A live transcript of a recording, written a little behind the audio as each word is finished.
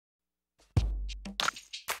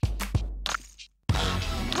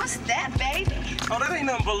What's that, baby? Oh, that ain't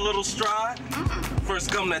nothing but a little stride.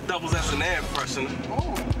 First gum that doubles as an air freshener.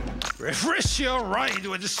 Refresh your ride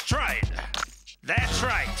with Stride. That's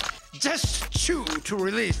right. Just chew to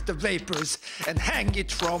release the vapors and hang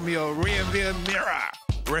it from your rearview mirror.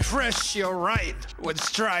 Refresh your ride with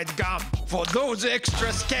Stride gum. For those extra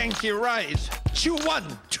skanky rides, chew 1,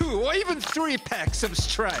 2, or even 3 packs of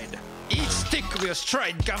Stride. Each stick of your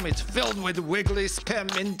Stride gum is filled with wiggly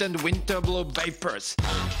spearmint and winter blue vapors.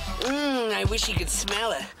 I wish you could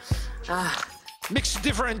smell it. Mix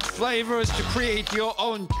different flavors to create your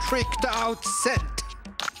own tricked out scent.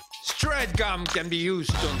 Stride gum can be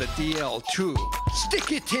used on the DL too.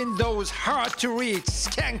 Stick it in those hard to reach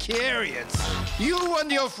skanky areas. You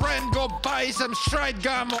and your friend go buy some Stride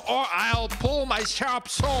gum, or I'll pull my sharp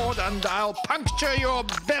sword and I'll puncture your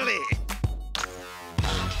belly.